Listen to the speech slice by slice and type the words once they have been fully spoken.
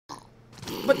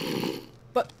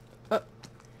But,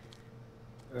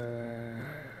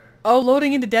 oh,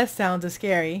 loading into death sounds is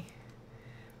scary.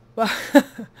 Well,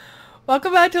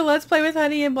 welcome back to Let's Play with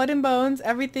Honey and Blood and Bones.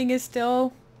 Everything is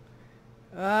still,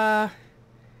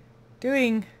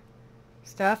 doing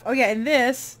stuff. Oh yeah, and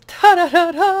this,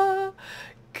 ta-da-da-da,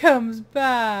 comes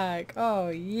back. Oh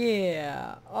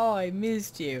yeah. Oh, I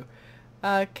missed you.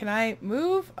 Can I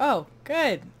move? Oh,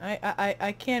 good.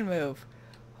 I can move.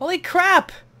 Holy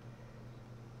crap!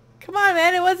 Come on,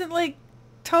 man. It wasn't like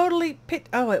totally pitch.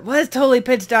 Oh, it was totally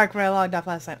pitch dark when I logged off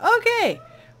last time. Okay.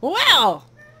 Well.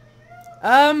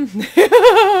 I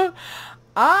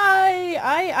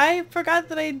forgot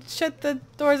that I shut the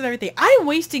doors and everything. I'm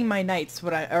wasting my nights.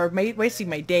 Wasting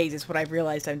my days is what I've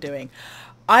realized I'm doing.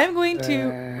 I'm going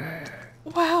to.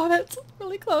 Wow, that's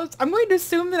really close. I'm going to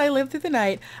assume that I live through the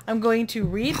night. I'm going to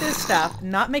read this stuff,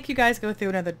 not make you guys go through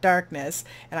another darkness,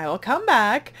 and I will come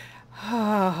back,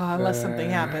 unless something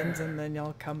happens, and then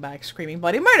you'll come back screaming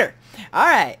bloody murder.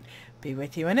 Alright, be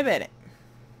with you in a minute.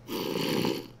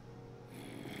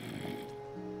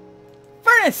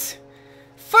 Furnace!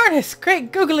 Furnace!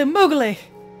 Great googly moogly!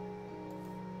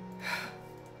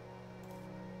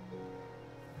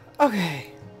 Okay.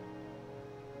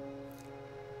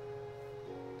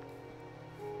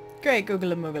 Great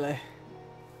googly moogly.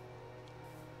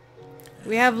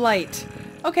 We have light.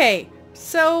 Okay,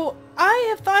 so I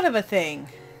have thought of a thing.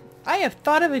 I have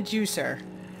thought of a juicer.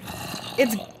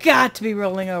 It's got to be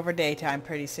rolling over daytime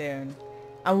pretty soon.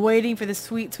 I'm waiting for the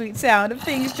sweet, sweet sound of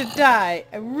things to die.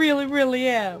 I really, really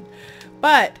am.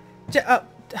 But,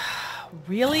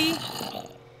 really?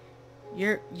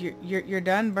 You're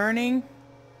done burning?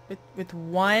 With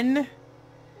one?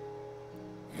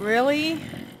 Really?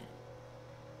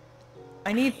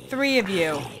 I need 3 of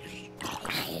you.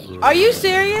 Are you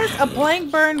serious? A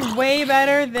plank burned way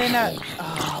better than a...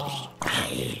 Oh.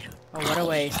 Oh, what a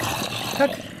waste.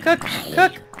 Cook, cook,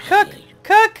 cook, cook,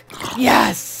 cook!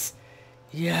 Yes!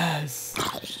 Yes!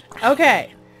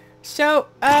 Okay. So,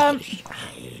 pattern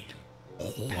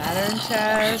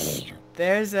chest.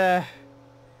 There's a...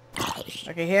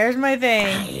 Okay, here's my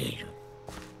thing.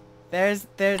 That's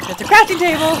a crafting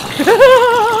table!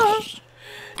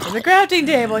 There's a crafting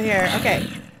table here. Okay.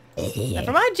 Now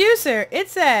for my juicer, it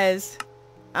says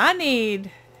I need...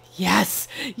 Yes!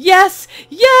 Yes!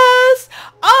 Yes!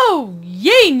 Oh!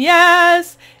 Yin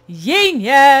yes! Yin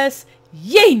yes!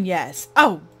 Yin yes!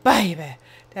 Oh, baby! It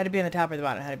had to be on the top or the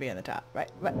bottom. It had to be on the top. Right?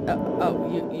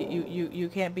 You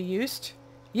can't be used?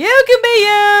 You can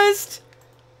be used!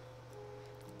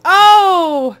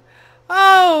 Oh!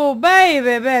 Oh,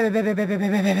 baby, baby, baby, baby,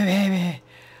 baby, baby, baby.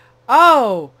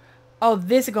 Oh! Oh,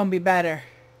 this is gonna be better.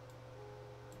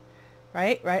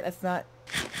 Right? Right? That's not...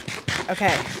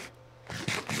 Okay.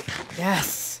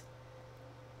 Yes.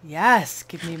 Yes.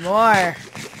 Give me more.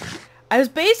 I was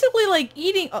basically, like,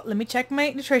 eating... Oh, let me check my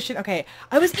nutrition. Okay.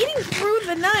 I was eating through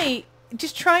the night,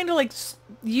 just trying to, like,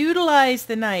 utilize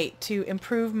the night to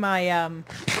improve my,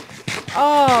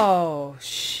 Oh,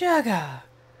 sugar.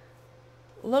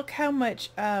 Look how much,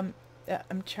 I'm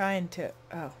trying to...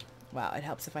 Oh. Wow, it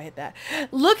helps if I hit that.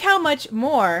 Look how much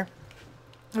more.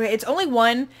 Okay, it's only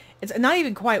one. It's not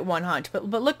even quite one hunch, but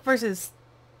look versus.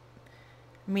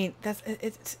 I mean, that's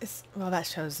it's well, that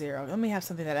shows 0. Let me have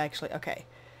something that actually okay,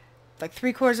 like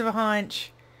 3/4 of a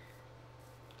hunch.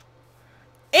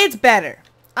 It's better.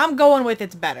 I'm going with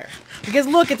it's better because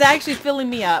look, it's actually filling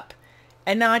me up,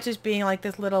 and not just being like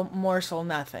this little morsel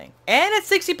nothing. And at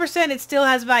 60%, it still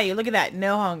has value. Look at that,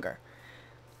 no hunger.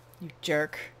 You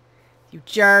jerk. You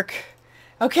jerk.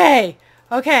 Okay.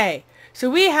 Okay. So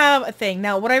we have a thing.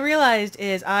 Now, what I realized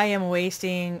is I am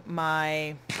wasting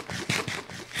my...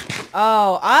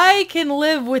 Oh, I can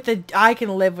live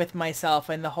with myself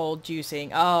and the whole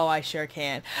juicing. Oh, I sure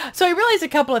can. So I realized a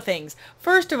couple of things.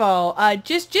 First of all,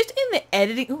 just in the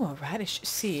editing... Ooh, a radish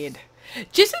seed.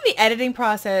 Just in the editing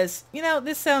process, you know,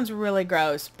 this sounds really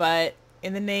gross, but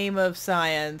in the name of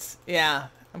science, yeah,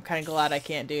 I'm kind of glad I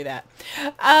can't do that.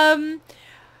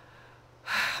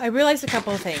 I realized a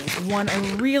couple of things. One,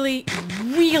 I'm really,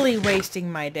 really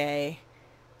wasting my day.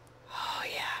 Oh,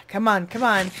 yeah. Come on, come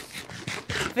on.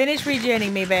 Finish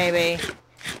regening me, baby.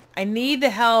 I need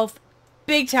the health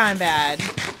big time bad.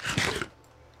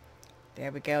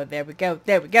 There we go, there we go,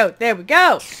 there we go, there we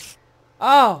go.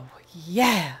 Oh,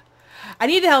 yeah. I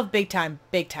need the health big time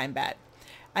bad.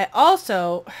 I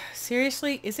also,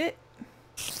 seriously, is it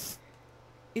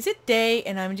day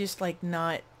and I'm just like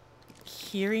not...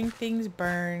 hearing things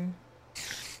burn?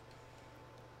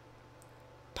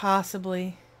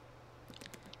 Possibly.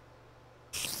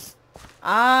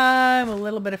 I'm a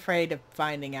little bit afraid of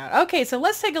finding out. Okay, so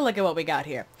let's take a look at what we got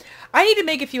here. I need to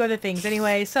make a few other things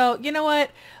anyway. So, you know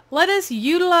what? Let us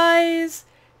utilize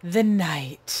the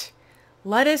night.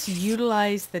 Let us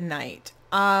utilize the night.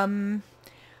 I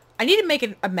need to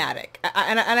make a mattock.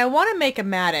 And I want to make a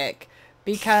mattock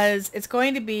because it's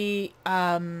going to be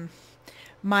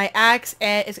my axe,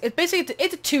 and it's basically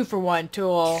it's a 2-for-1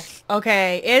 tool.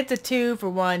 Okay, it's a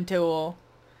 2-for-1 tool.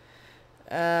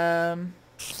 Can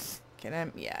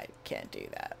I? Yeah, I can't do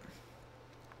that.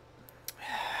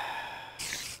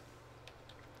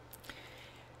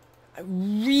 I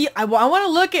want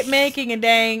to look at making a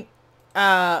dang.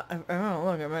 I don't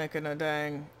look at making a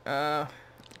dang. Can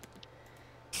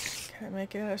I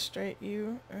make it a straight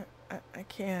U? I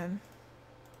can.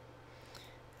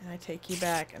 And I take you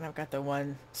back, and I've got the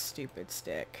one stupid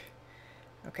stick.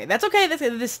 Okay, that's okay.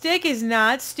 The stick is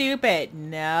not stupid.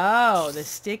 No, the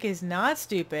stick is not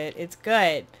stupid. It's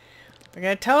good. We're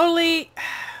gonna totally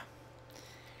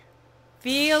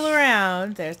feel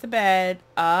around. There's the bed.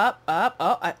 Up.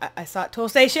 Oh, I saw it. Tool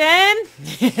station.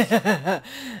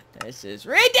 This is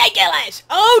ridiculous.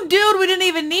 Oh, dude, we didn't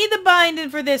even need the binding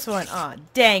for this one. Oh,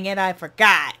 dang it, I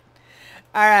forgot.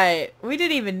 Alright, we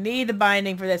didn't even need the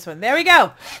binding for this one. There we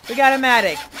go. We got a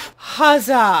mattock.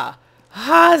 Huzzah!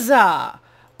 Huzzah!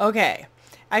 Okay.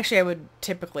 Actually, I would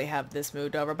typically have this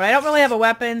moved over, but I don't really have a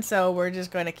weapon, so we're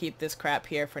just going to keep this crap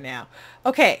here for now.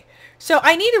 Okay, so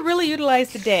I need to really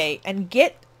utilize the day and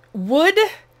get wood.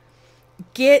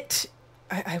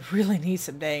 I really need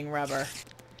some dang rubber.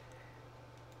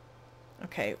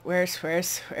 Okay, where's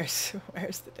the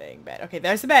dang bed? Okay,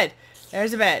 there's the bed.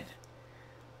 There's the bed.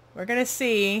 We're gonna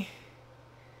see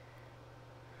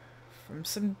from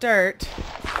some dirt.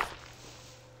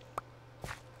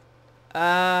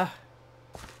 Wow.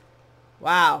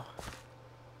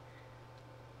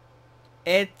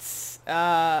 It's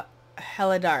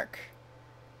hella dark.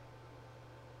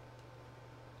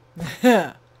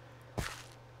 And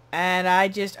I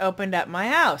just opened up my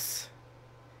house.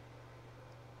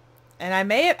 And I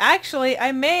may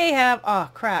have, oh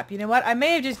crap, you know what? I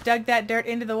may have just dug that dirt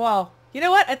into the wall. You know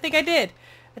what? I think I did.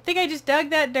 I think I just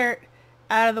dug that dirt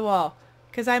out of the wall.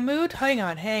 Because I moved, hang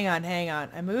on.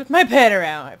 I moved my bed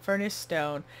around. Furnace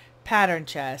stone, pattern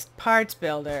chest, parts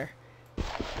builder.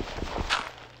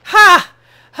 Ha!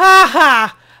 Ha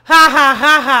ha! Ha ha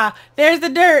ha ha! There's the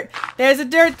dirt. There's the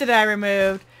dirt that I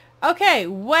removed. Okay,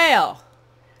 well.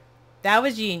 That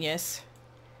was genius.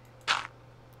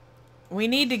 We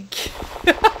need to...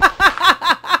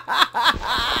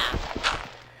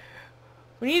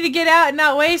 We need to get out and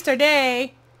not waste our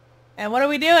day. And what are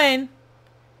we doing?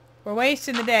 We're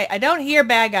wasting the day. I don't hear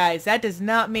bad guys. That does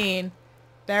not mean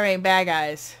there ain't bad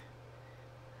guys.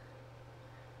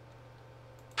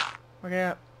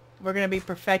 We're gonna be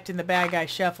perfecting the bad guy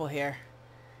shuffle here.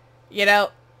 You know,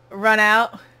 run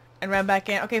out and run back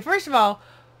in. Okay, first of all,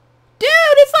 dude,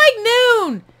 it's like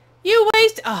noon. You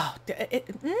waste. Oh,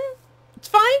 it's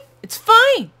fine. It's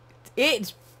fine.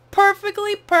 It's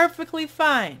perfectly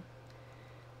fine.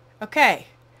 Okay,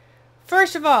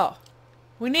 first of all,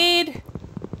 we need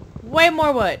way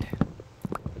more wood.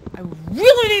 I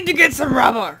really need to get some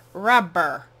rubber.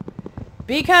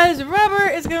 Because rubber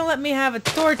is going to let me have a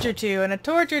torch or two, and a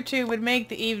torch or two would make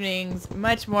the evenings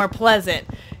much more pleasant.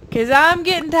 Because I'm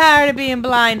getting tired of being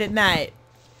blind at night.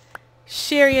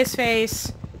 Serious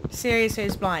face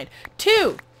blind.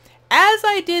 2, as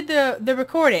I did the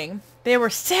recording, there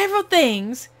were several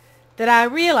things that I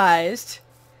realized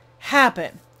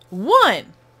happen.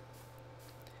 1,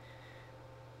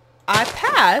 I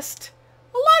passed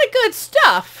a lot of good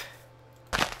stuff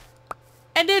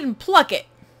and didn't pluck it.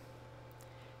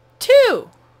 2,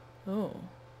 ooh.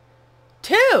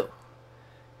 2,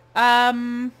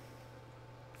 I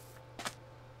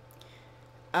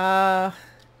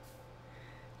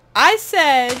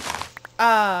said,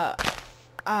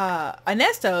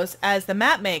 Anestos as the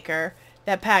map maker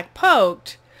that Pack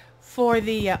poked for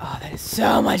the, oh, that is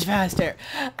so much faster,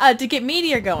 to get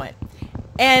Meteor going.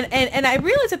 And I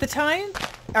realized at the time,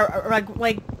 or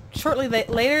like shortly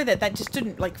later, that just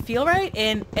didn't like feel right.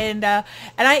 And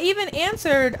I even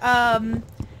answered,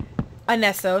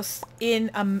 Anestos in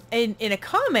a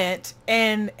comment,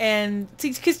 and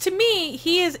because to me,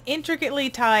 he is intricately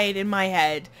tied in my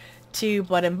head to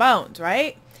Blood and Bones,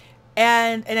 right?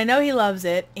 And I know he loves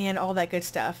it and all that good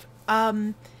stuff.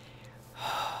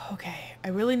 Okay, I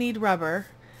really need rubber.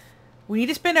 We need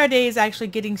to spend our days actually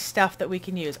getting stuff that we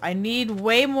can use. I need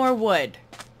way more wood.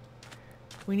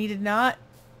 We need to not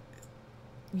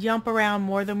yump around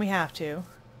more than we have to.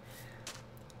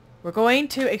 We're going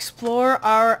to explore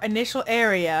our initial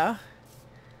area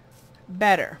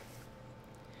better.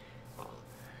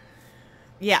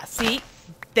 Yeah, see?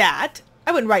 That.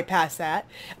 I wouldn't write past that.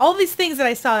 All these things that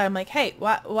I saw, I'm like, hey,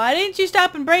 why didn't you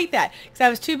stop and break that? Because I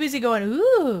was too busy going,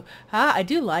 ooh, I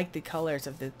do like the colors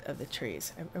of the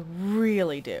trees. I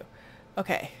really do.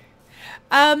 Okay.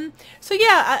 So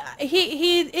yeah,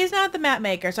 he is not the map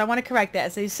maker, so I want to correct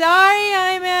that. Say, sorry,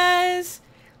 Imaz.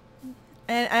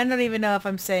 And I don't even know if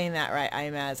I'm saying that right,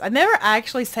 Imaz. I never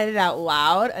actually said it out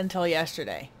loud until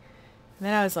yesterday. And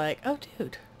then I was like, oh,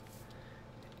 dude.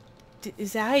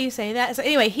 Is that how you say that? So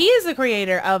anyway, he is the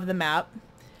creator of the map,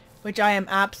 which I am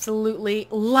absolutely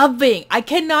loving. I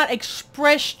cannot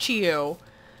express to you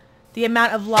the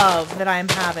amount of love that I am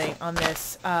having on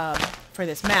this, for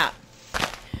this map.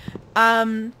 I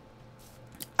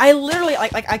literally,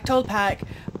 like I told Pack,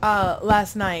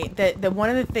 last night that one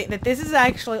of the things that this is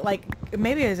actually like,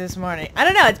 maybe it was this morning, I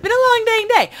don't know, it's been a long dang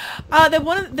day,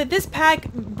 that this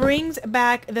pack brings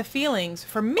back the feelings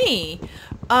for me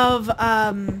of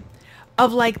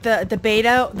like the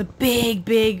beta, the big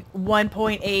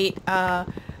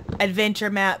 1.8 adventure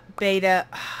map beta.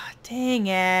 Dang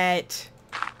it.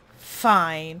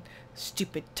 Fine.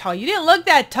 Stupid tall. You didn't look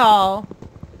that tall.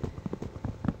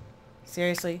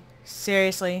 Seriously?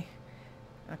 Seriously?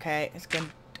 Okay, it's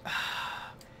gonna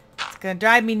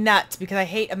drive me nuts because I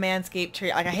hate a manscaped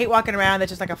tree. Like, I hate walking around that's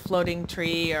just like a floating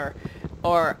tree or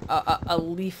a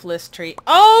leafless tree.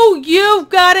 Oh, you've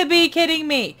got to be kidding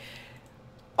me.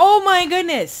 Oh my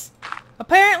goodness.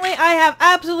 Apparently I have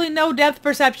absolutely no depth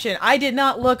perception. I did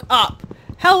not look up.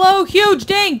 Hello, huge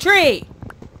dang tree.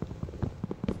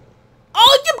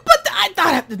 Oh, you put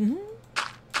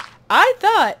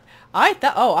I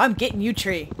thought, oh, I'm getting you,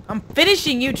 tree. I'm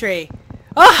finishing you, tree.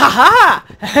 Oh, ha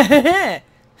ha!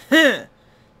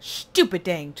 Stupid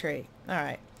dang tree.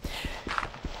 Alright.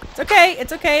 It's okay,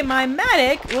 it's okay. My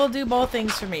Matic will do both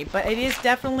things for me, but it is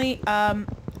definitely,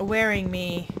 wearing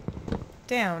me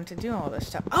down to do all this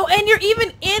stuff. Oh, and you're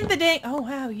even in the dang... Oh,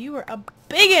 wow, you were a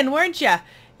big one, weren't you?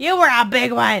 You were a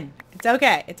big one. It's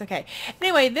okay, it's okay.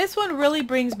 Anyway, this one really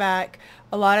brings back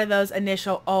a lot of those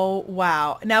initial, oh,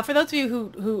 wow. Now, for those of you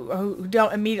who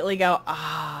don't immediately go,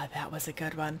 ah, that was a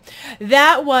good one.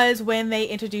 That was when they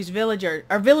introduced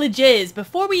villages,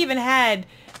 before we even had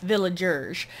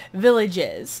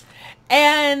villages.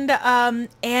 And the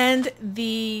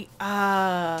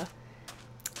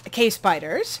cave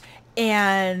spiders,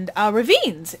 and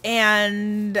ravines,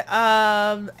 and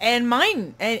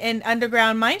mine, and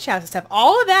underground mine shafts and stuff.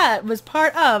 All of that was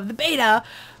part of the beta,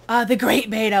 the great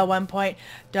beta at one point.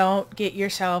 Don't get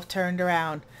yourself turned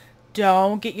around.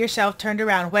 Don't get yourself turned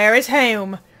around. Where is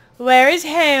home? Where is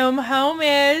home? Home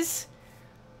is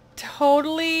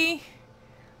totally,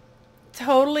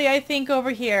 I think,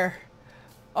 over here.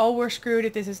 Oh, we're screwed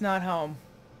if this is not home.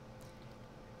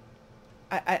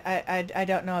 I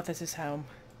don't know if this is home.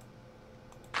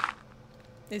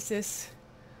 Is this...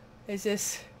 This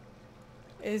is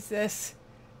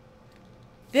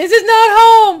not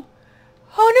home!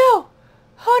 Oh no!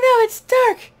 Oh no, it's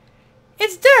dark!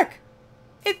 It's dark!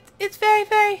 It's very,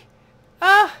 very...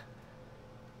 Oh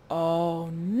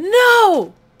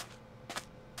no!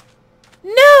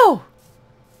 No!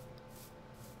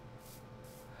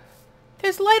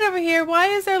 There's light over here. Why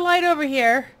is there light over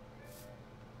here?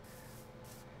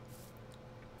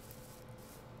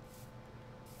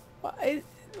 Why...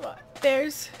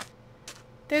 There's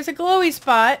a glowy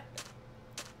spot.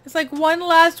 It's like one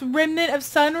last remnant of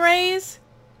sun rays.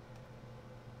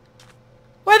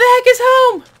 Where the heck is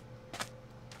home?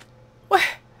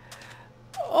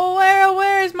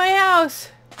 Where is my house?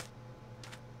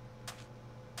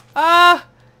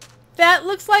 That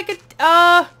looks like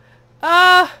a,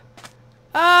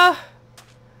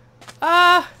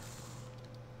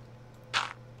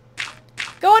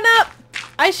 going up.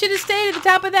 I should have stayed at the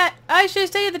top of that.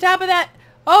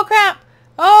 Oh crap.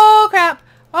 Oh crap.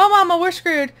 Oh mama, we're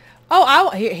screwed. Oh,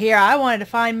 I wanted to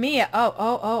find me a,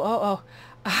 oh.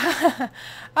 I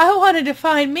wanted to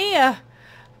find me a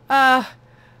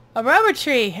rubber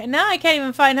tree, and now I can't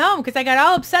even find home because I got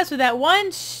all obsessed with that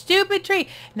one stupid tree.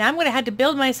 Now I'm gonna have to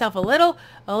build myself a little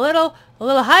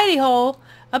hidey hole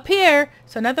up here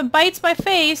so nothing bites my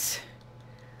face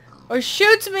or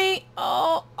shoots me.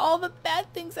 Oh, all the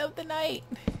bad things of the night.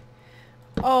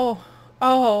 Oh.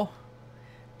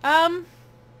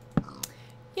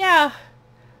 Yeah.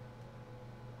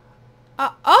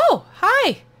 Oh,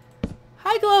 hi.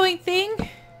 Hi, glowing thing.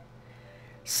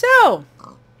 So.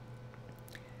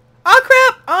 Oh,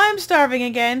 crap. I'm starving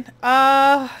again.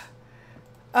 Oh.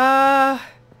 Hey!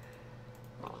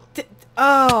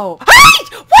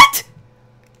 What?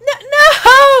 No,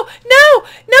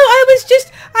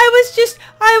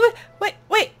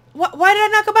 wait, why did I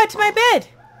not go back to my bed?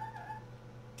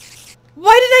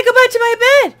 Why did I go back to my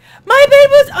bed? My bed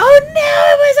was... Oh, no,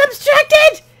 it was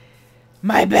obstructed.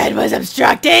 My bed was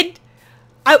obstructed.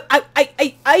 Yeah.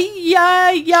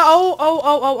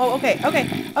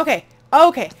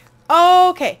 Oh,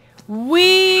 okay.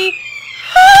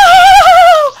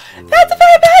 Oh, that's a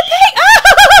very bad thing.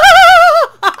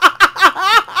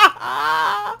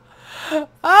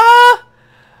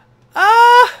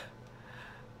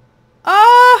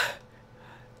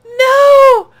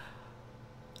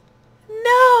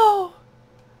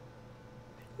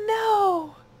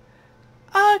 No.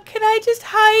 Can I just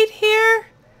hide here?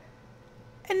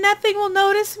 And nothing will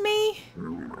notice me?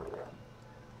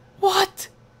 What?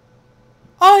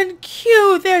 On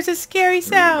cue, there's a scary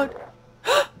sound.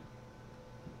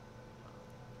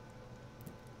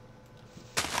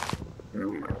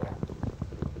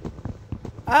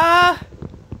 Not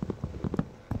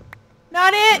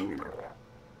it.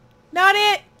 Not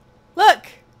it. Look.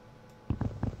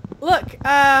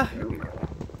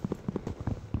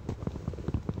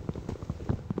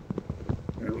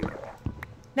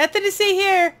 Nothing to see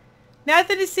here.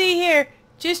 Nothing to see here.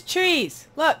 Just trees.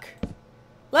 Look.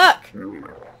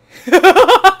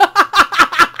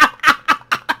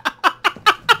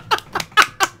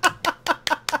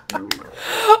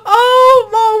 Oh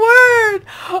my word!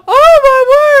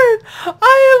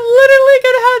 I am literally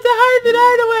gonna have to hide the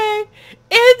night away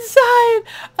inside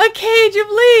a cage of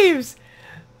leaves.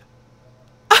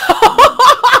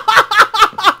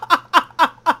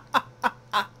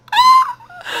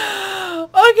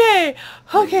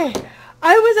 Okay.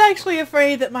 I was actually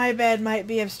afraid that my bed might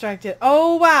be obstructed.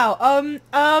 Oh wow.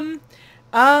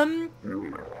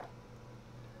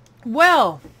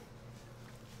 Well.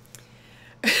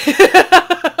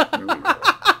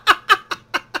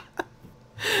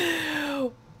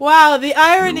 Wow, the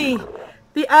irony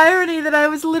that I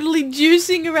was literally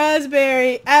juicing a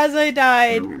raspberry as I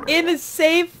died in a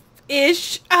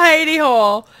safe-ish hidey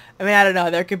hole. I mean, I don't know,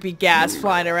 there could be gas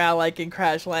flying around like in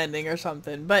Crash Landing or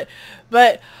something, but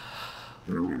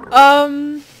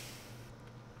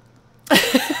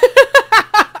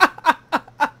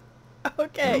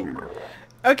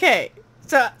Okay.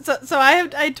 So I have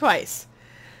died twice.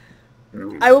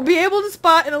 I will be able to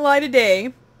spot in the light of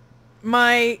day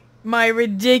my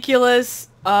ridiculous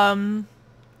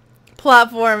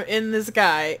platform in the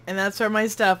sky, and that's where my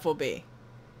stuff will be.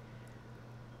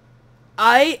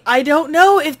 I don't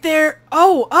know if they're...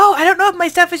 I don't know if my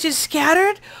stuff is just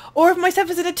scattered or if my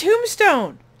stuff is in a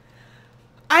tombstone.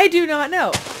 I do not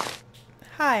know.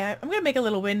 Hi, I'm gonna make a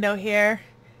little window here,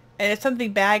 and if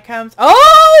something bad comes...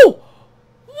 Oh!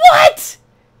 What?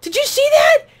 Did you see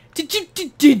that?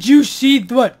 Did you see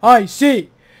what I see?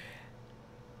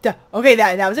 Okay,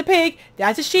 that was a pig.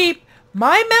 That's a sheep.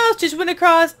 My mouse just went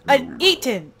across an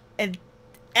eaten, a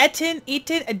giant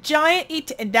eaten,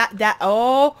 and that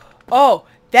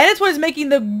is what is making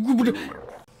the...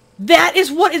 That is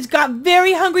what has got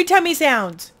very hungry tummy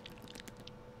sounds.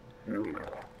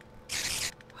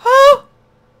 I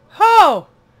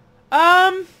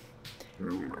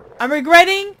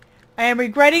am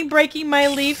regretting breaking my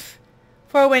leaf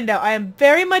for a window. I am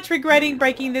very much regretting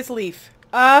breaking this leaf.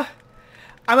 I'm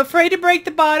afraid to break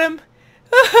the bottom.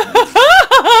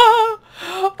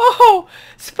 Oh,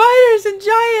 spiders and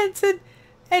giants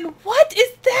and what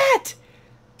is that?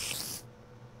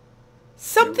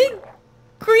 Something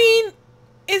green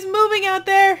is moving out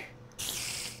there.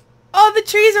 Oh, the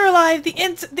trees are alive. The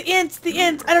ants.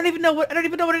 I don't even know what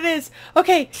it is.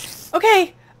 Okay. It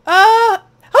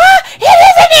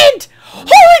is an ant!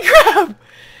 Holy crap!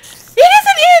 It is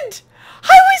an ant!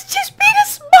 I was just being a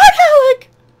smart aleck!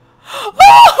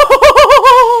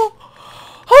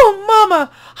 Oh,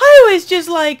 mama! I was just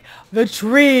like, the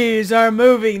trees are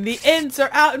moving, the ants are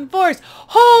out in force.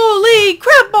 Holy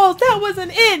crap balls! That was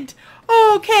an ant!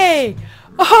 Okay,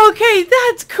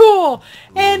 that's cool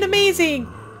and amazing.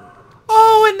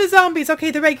 Oh, and the zombies.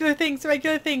 Okay, the regular things.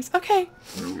 Okay.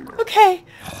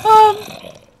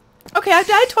 Okay, I've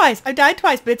died twice, but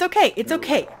it's okay.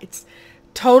 It's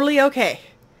totally okay.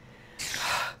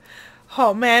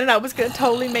 Oh man, and I was gonna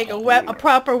totally make a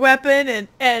proper weapon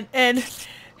and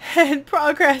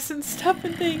progress and stuff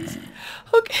and things.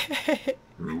 Okay.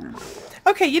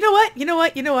 Okay, you know what?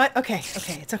 Okay,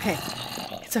 it's okay.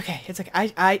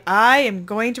 I am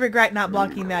going to regret not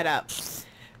blocking that up.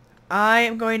 I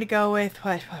am going to go with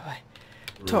what?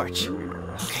 Torch.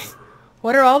 Okay.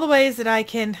 What are all the ways that I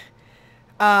can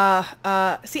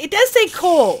see, it does say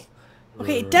coal.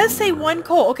 Okay, it does say 1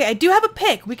 coal. Okay, I do have a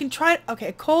pick. We can try... Okay,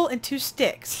 a coal and 2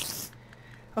 sticks.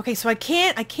 Okay, so I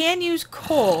can use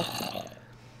coal.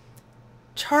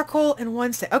 Charcoal and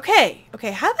 1 stick. Okay,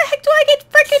 how the heck do I get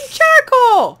frickin'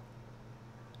 charcoal?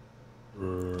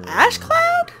 Ash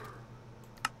cloud?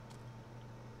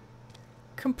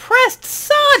 Compressed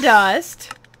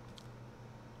sawdust?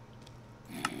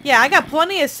 Yeah, I got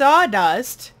plenty of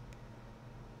sawdust.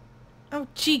 Oh,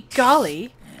 gee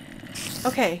golly.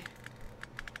 Okay.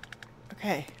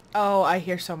 Okay. Oh, I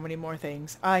hear so many more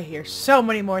things. I hear so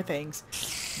many more things.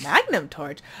 Magnum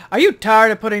torch? Are you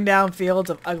tired of putting down fields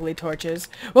of ugly torches?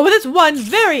 Well, with this one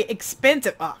very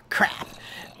expensive... Oh, crap.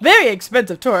 Very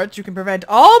expensive torch, you can prevent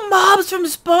all mobs from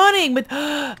spawning with...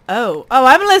 Oh,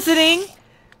 I'm listening.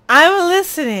 I'm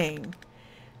listening.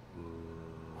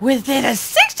 Within a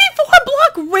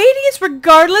 64-block radius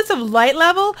regardless of light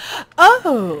level?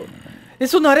 Oh.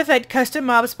 This will not affect custom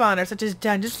mob spawners such as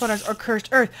dungeon spawners or cursed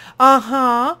earth.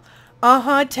 Uh-huh.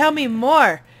 Uh-huh. Tell me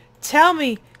more. Tell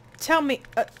me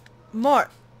more.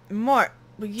 More.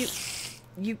 Will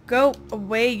you go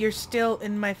away? You're still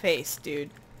in my face,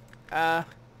 dude.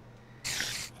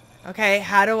 Okay,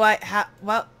 how do I,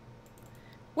 well,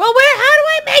 how do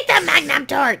I make the magnum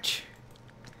torch?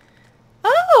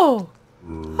 Oh,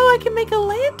 I can make a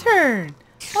lantern.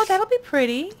 Oh, that'll be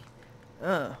pretty.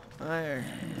 Oh, iron,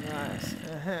 glass,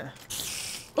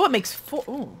 Oh, it makes four,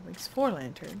 it makes 4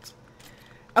 lanterns.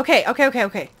 Okay.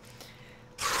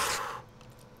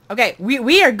 Okay,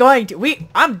 we are going to,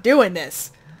 I'm doing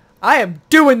this. I am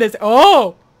doing this.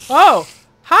 Oh,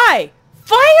 hi,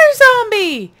 fire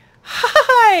zombie.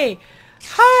 Hi!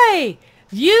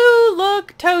 You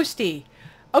look toasty.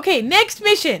 Okay, next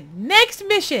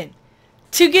mission.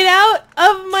 To get out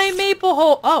of my maple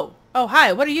hole. Oh,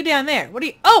 hi. What are you down there? What are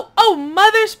you... Oh,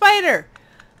 mother spider.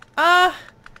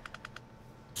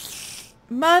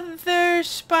 Mother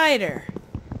spider.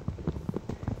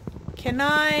 Can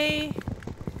I...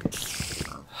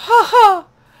 Oh,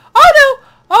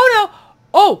 no.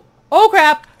 Oh,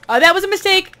 crap. That was a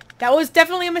mistake. That was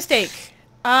definitely a mistake.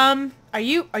 Are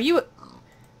you a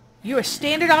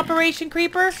standard operation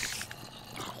creeper?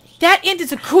 That int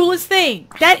is the coolest thing.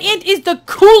 That int is the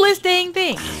coolest dang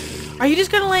thing. Are you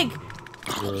just gonna like...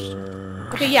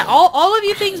 Okay, yeah, all of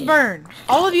you things burn.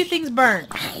 All of you things burn.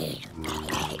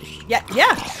 Yeah,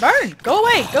 burn. Go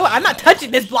away. Go. I'm not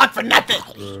touching this block for nothing.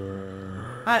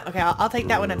 Okay, I'll take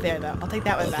that one up there, though. I'll take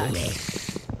that one back.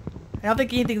 I don't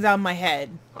think anything's on my head.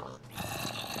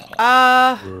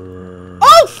 Oh!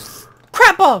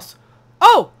 Crap balls!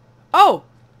 Hi!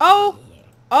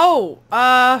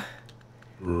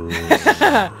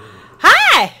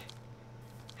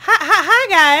 Hi,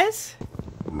 guys!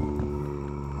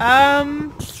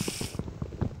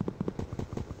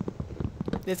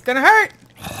 It's gonna hurt.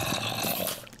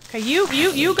 Okay, you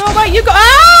go away, you go.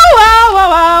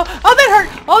 Oh, that hurt!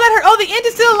 Oh, the ant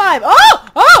is still alive! Oh,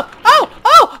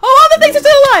 all the things are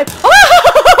still alive! Oh!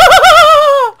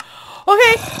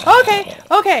 Okay.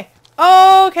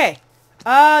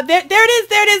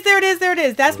 There it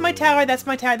is. That's my tower.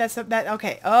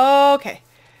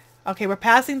 Okay, we're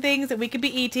passing things that we could be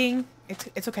eating.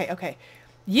 It's okay.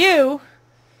 You,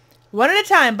 one at a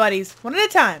time, buddies. One at a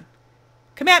time.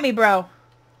 Come at me, bro.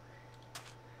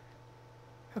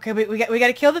 Okay, we got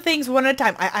to kill the things one at a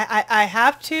time. I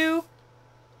have to.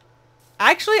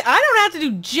 Actually, I don't have to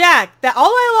do jack. All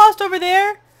I lost over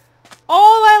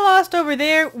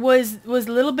there was a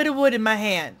little bit of wood in my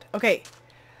hand. Okay.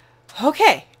 It's all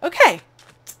good.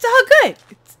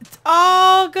 It's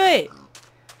all good.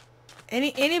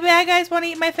 Any bad guys want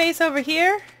to eat my face over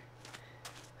here?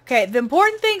 Okay, the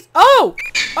important things. Oh,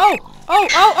 hi.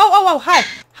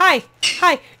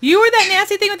 You were that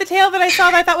nasty thing with the tail that I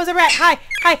saw that I thought was a rat. Hi.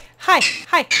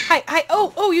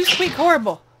 Oh, you squeak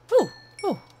horrible. Ooh.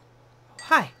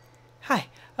 Hi.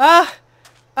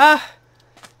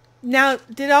 Now,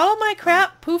 did all of my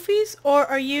crap poofies, or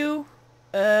are you,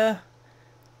 dang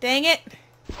it.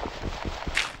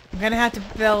 I'm gonna have to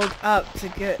build up to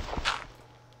get,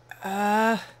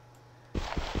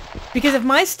 because if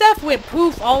my stuff went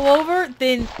poof all over,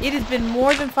 then it has been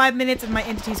more than 5 minutes and my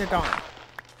entities are gone.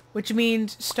 Which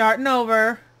means starting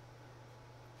over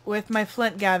with my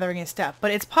flint gathering and stuff. But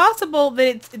it's possible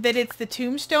that it's the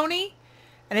tombstoney,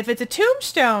 and if it's a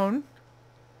tombstone,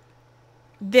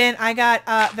 then I got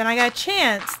a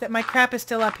chance that my crap is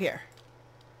still up here.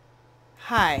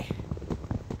 Hi.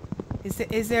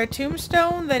 Is there a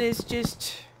tombstone that is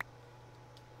just,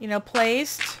 you know,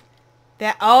 placed?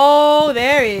 Oh,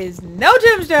 there is no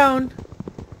tombstone.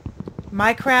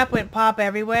 My crap went pop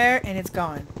everywhere and it's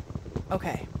gone.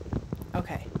 Okay.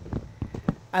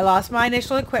 I lost my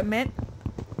initial equipment.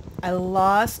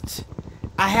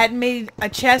 I hadn't made a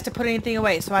chest to put anything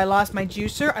away, so I lost my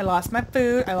juicer, I lost my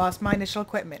food, I lost my initial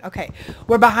equipment. Okay,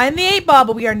 we're behind the 8 ball,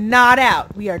 but we are not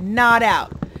out.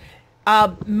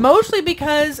 Mostly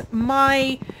because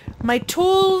my My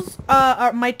tools,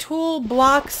 my tool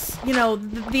blocks, you know,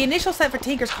 the initial set for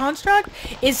Tinker's Construct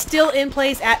is still in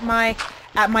place at my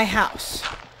house.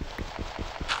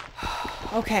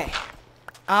 Okay.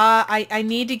 I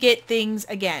need to get things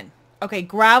again. Okay,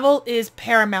 gravel is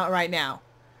paramount right now.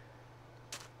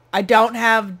 I don't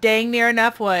have dang near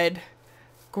enough wood.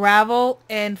 Gravel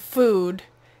and food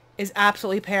is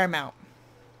absolutely paramount.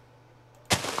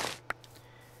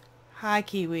 Hi,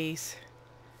 Kiwis.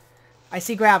 I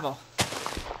see gravel.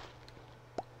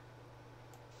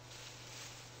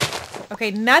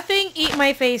 Okay, nothing eat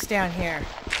my face down here.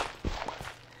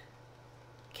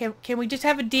 Can we just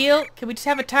have a deal? Can we just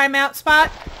have a timeout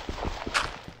spot?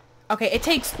 Okay, it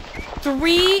takes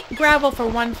 3 gravel for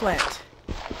 1 flint.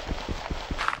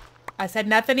 I said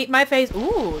nothing eat my face.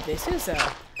 Ooh, this is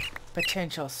a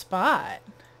potential spot.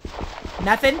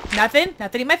 Nothing eat my face.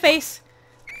 Nothing eat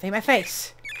my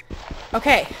face.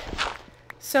 Okay.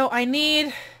 So I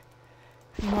need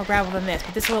more gravel than this,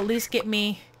 but this will at least get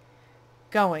me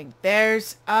going.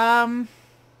 There's, okay.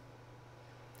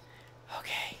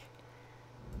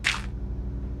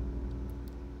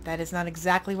 That is not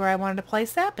exactly where I wanted to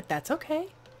place that, but that's okay.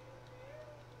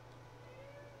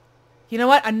 You know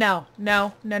what? No.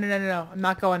 I'm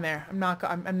not going there. I'm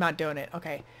not doing it.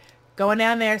 Okay. Going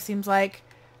down there seems like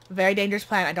a very dangerous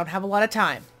plan. I don't have a lot of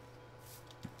time.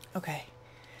 Okay.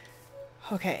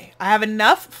 Okay. I have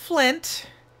enough flint.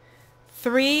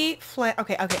 3 flint.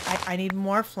 Okay. I need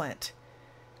more flint.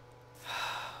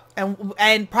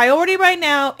 And priority right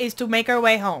now is to make our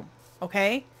way home.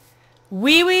 Okay?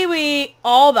 We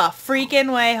all the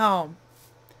freaking way home.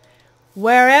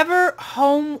 Wherever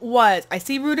home was. I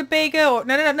see rutabaga or...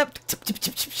 No.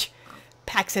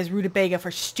 Pack says rutabaga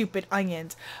for stupid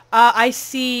onions. I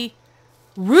see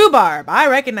rhubarb. I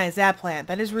recognize that plant.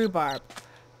 That is rhubarb.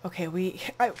 Okay,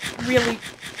 I really...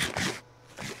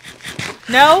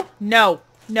 No,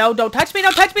 don't touch me,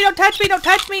 no,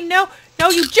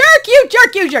 you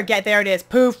jerk! Yeah, there it is.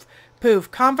 Poof.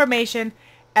 Confirmation.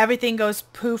 Everything goes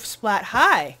poof, splat.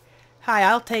 Hi,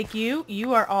 I'll take you.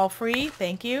 You are all free.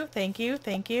 Thank you. I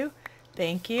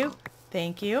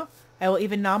will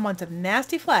even nom on some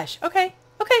nasty flesh. Okay.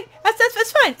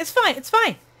 That's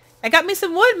fine. I got me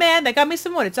some wood, man.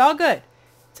 It's all good.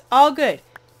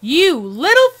 You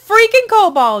little freaking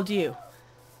kobold, you.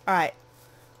 Alright.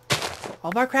 All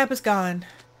of our crap is gone.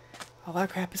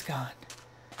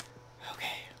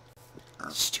 Okay.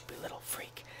 Stupid little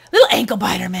freak. Little ankle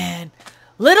biter, man.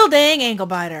 Little dang ankle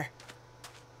biter.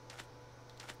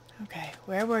 Okay,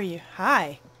 where were you?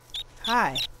 Hi.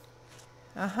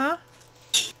 Uh-huh.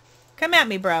 Come at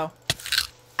me, bro.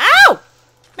 Ow!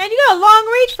 Man, you got a long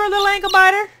reach for a little ankle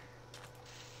biter.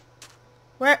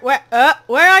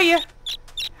 Where are you?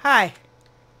 Hi.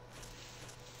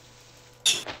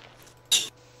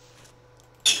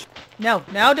 No,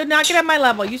 do not get at my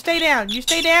level. You stay down.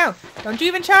 Don't you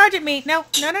even charge at me. No.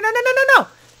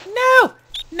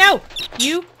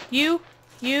 You.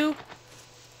 You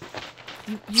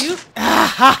had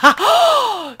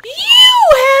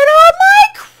all my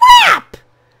crap!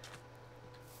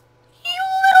 You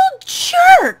little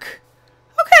jerk!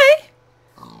 Okay.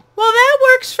 Well, that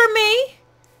works for me.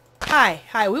 Hi.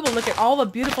 We will look at all the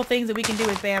beautiful things that we can do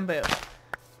with bamboo.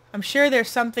 I'm sure there's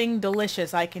something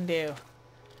delicious I can do.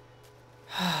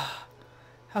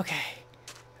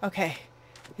 Okay.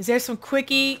 Is there some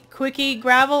quickie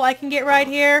gravel I can get right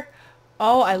here?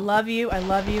 Oh, I love you.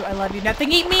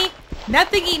 Nothing eat me.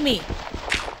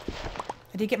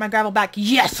 I did get my gravel back.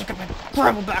 Yes, I got my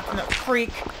gravel back from that freak.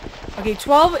 Okay,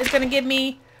 12 is going to give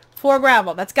me 4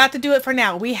 gravel. That's got to do it for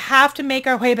now. We have to make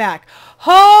our way back.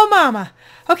 Oh, mama.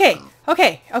 Okay.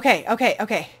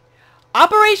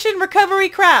 Operation Recovery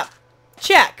Crap.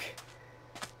 Check.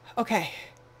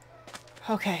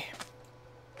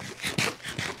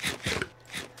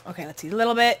 Okay, let's eat a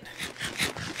little bit.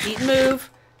 Eat and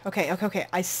move. Okay.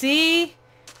 I see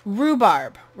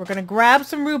rhubarb. We're going to grab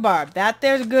some rhubarb. That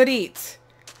there's good eats.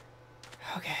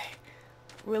 Okay.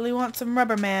 Really want some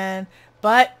rubber, man.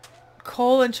 But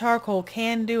coal and charcoal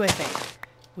can do a thing.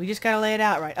 We just got to lay it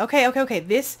out right. Okay.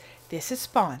 This is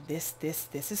spawn. This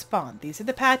is spawn. These are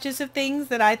the patches of things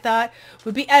that I thought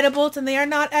would be edibles, and they are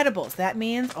not edibles. That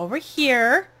means over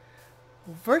here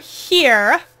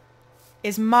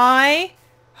is my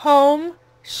home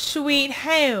sweet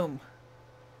home.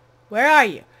 Where are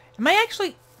you? Am I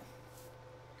actually...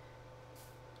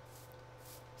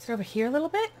 Is it over here a little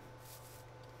bit?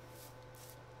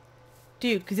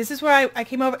 Dude, because this is where I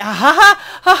came over... I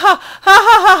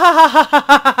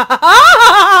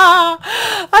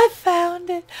found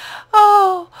it.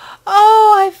 Oh,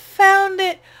 I found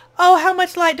it. Oh, how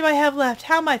much light do I have left?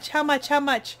 How much?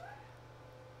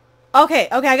 Okay,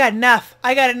 okay, I got enough.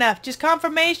 I got enough. Just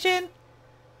confirmation.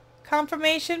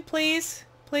 Confirmation, please.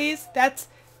 Please. That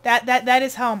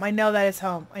is home. I know that is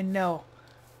home. I know.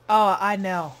 Oh, I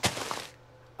know.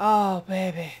 Oh,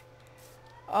 baby.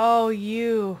 Oh,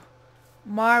 you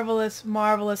marvelous,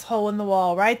 marvelous hole in the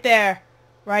wall. Right there.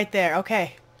 Right there.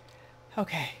 Okay.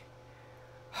 Okay.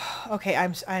 Okay,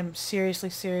 I'm seriously,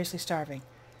 seriously starving.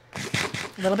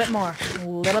 A little bit more. A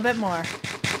little bit more.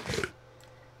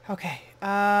 Okay.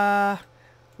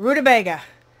 Rutabaga.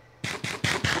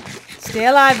 Stay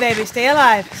alive, baby. Stay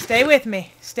alive. Stay with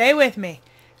me. Stay with me.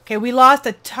 Okay, we lost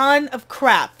a ton of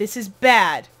crap. This is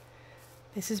bad.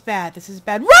 This is bad. This is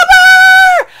bad.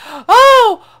 Rubber!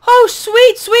 Oh! Oh,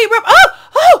 sweet, sweet rubber. Oh!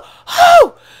 Oh!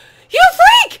 Oh! You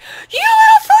freak! You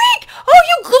little freak! Oh,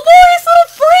 you glorious little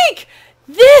freak!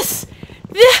 This!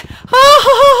 Oh!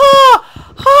 Oh!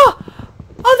 Oh!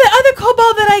 Oh, the other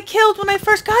kobold that I killed when I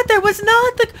first got there was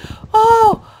not the...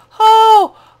 Oh!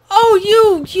 Oh!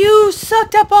 Oh, you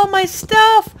sucked up all my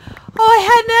stuff. Oh, I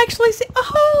hadn't actually seen...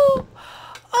 Oh!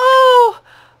 Oh!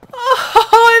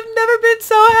 Oh, I've never been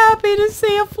so happy to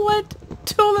see a flint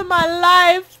tool in my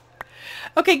life.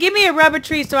 Okay, give me a rubber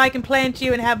tree so I can plant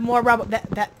you and have more rubber.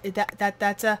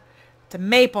 That's a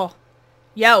maple.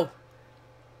 Yo.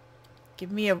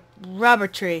 Give me a rubber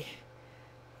tree.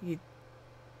 You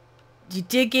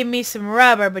did give me some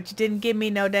rubber, but you didn't give me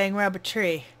no dang rubber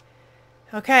tree.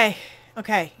 Okay.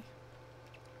 Okay.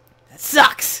 That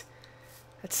sucks.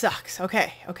 That sucks.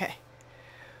 Okay. Okay.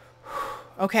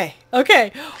 Okay.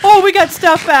 Okay. Oh, we got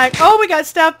stuff back. Oh, we got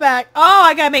stuff back. Oh,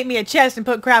 I gotta make me a chest and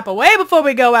put crap away before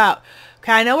we go out.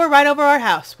 Okay, I know we're right over our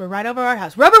house. We're right over our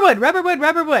house. Rubberwood, rubberwood,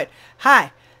 rubberwood.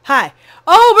 Hi. Hi.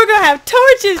 Oh, we're gonna have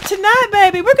torches tonight,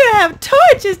 baby. We're gonna have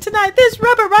torches tonight. There's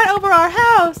rubber right over our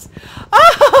house.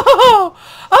 Oh!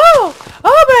 Oh!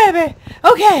 Oh, baby.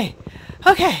 Okay.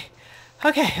 Okay.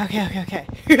 Okay, okay, okay, okay.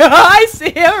 I see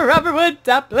a rubberwood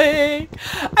sapling.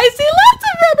 I see lots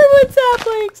of rubberwood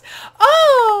saplings.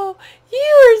 Oh, you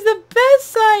are the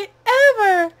best sight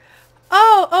ever.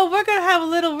 Oh, oh, we're going to have a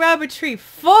little rubber tree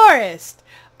forest.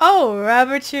 Oh,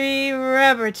 rubber tree,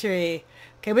 rubber tree.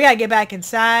 Okay, we got to get back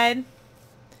inside.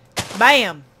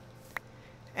 Bam.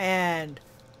 And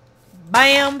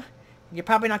bam. You're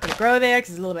probably not going to grow there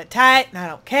because it's a little bit tight, and I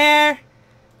don't care.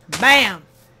 Bam.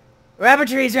 Rubber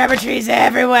trees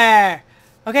everywhere.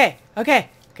 Okay, okay.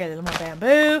 Okay, a little more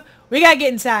bamboo. We gotta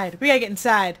get inside. We gotta get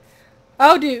inside.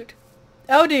 Oh, dude.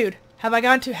 Oh, dude. Have I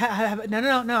gone to...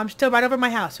 No. I'm still right over my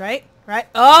house, right? Right?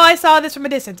 Oh, I saw this from a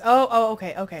distance. Oh,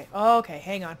 okay, okay. Okay,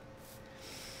 hang on.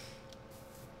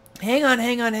 Hang on.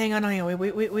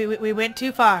 We went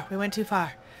too far. We went too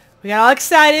far. We got all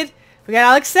excited. We got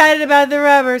all excited about the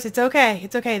rubbers. It's okay.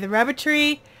 It's okay. The rubber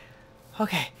tree.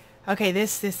 Okay. Okay,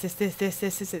 this. We're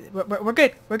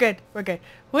good. We're good. We're good.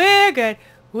 We're good.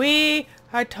 We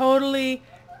are totally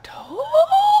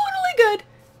good.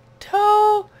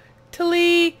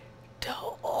 Totally.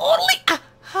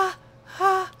 Ha.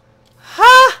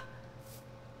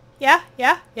 Yeah.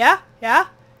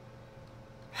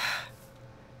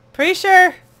 Pretty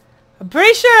sure. I'm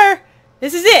pretty sure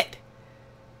this is it.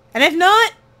 And if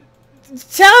not,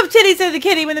 tell him Titty said the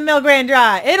kitty when the milk ran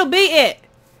dry. It'll be it.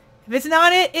 If it's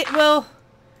not it, it will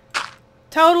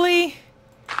totally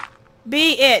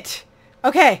be it.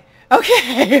 Okay.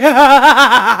 Okay.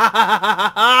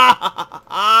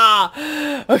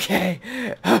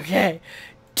 Okay.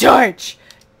 Torch.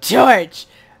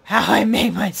 How I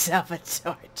made myself a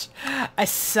torch. I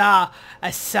saw.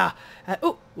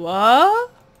 Ooh,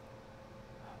 what?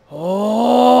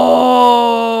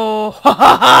 Oh.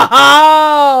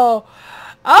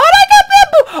 Oh, I got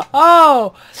bamboo.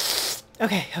 Oh.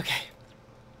 Okay.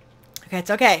 It's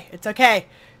okay.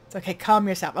 Calm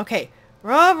yourself. Okay.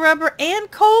 Raw rubber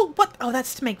and coal. What? Oh,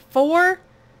 that's to make 4?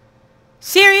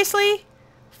 Seriously?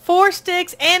 4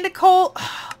 sticks and a coal?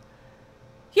 Oh,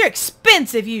 you're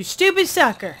expensive, you stupid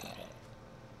sucker.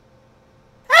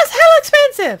 That's hell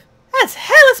expensive.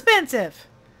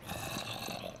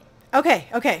 Okay.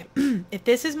 If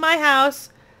this is my house,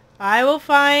 I will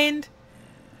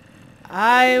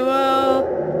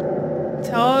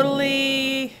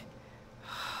totally...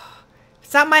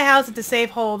 It's not my house, it's a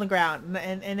safe hole in the ground,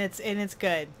 and it's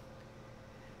good.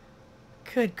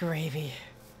 Good gravy.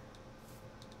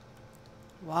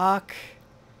 Walk.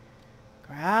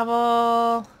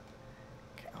 Gravel.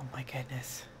 Oh my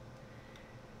goodness.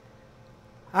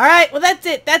 Alright, well that's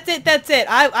it.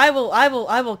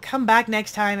 I will come back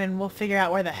next time and we'll figure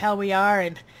out where the hell we are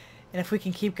and if we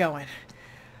can keep going.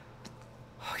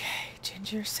 Okay,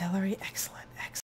 ginger, celery, excellent.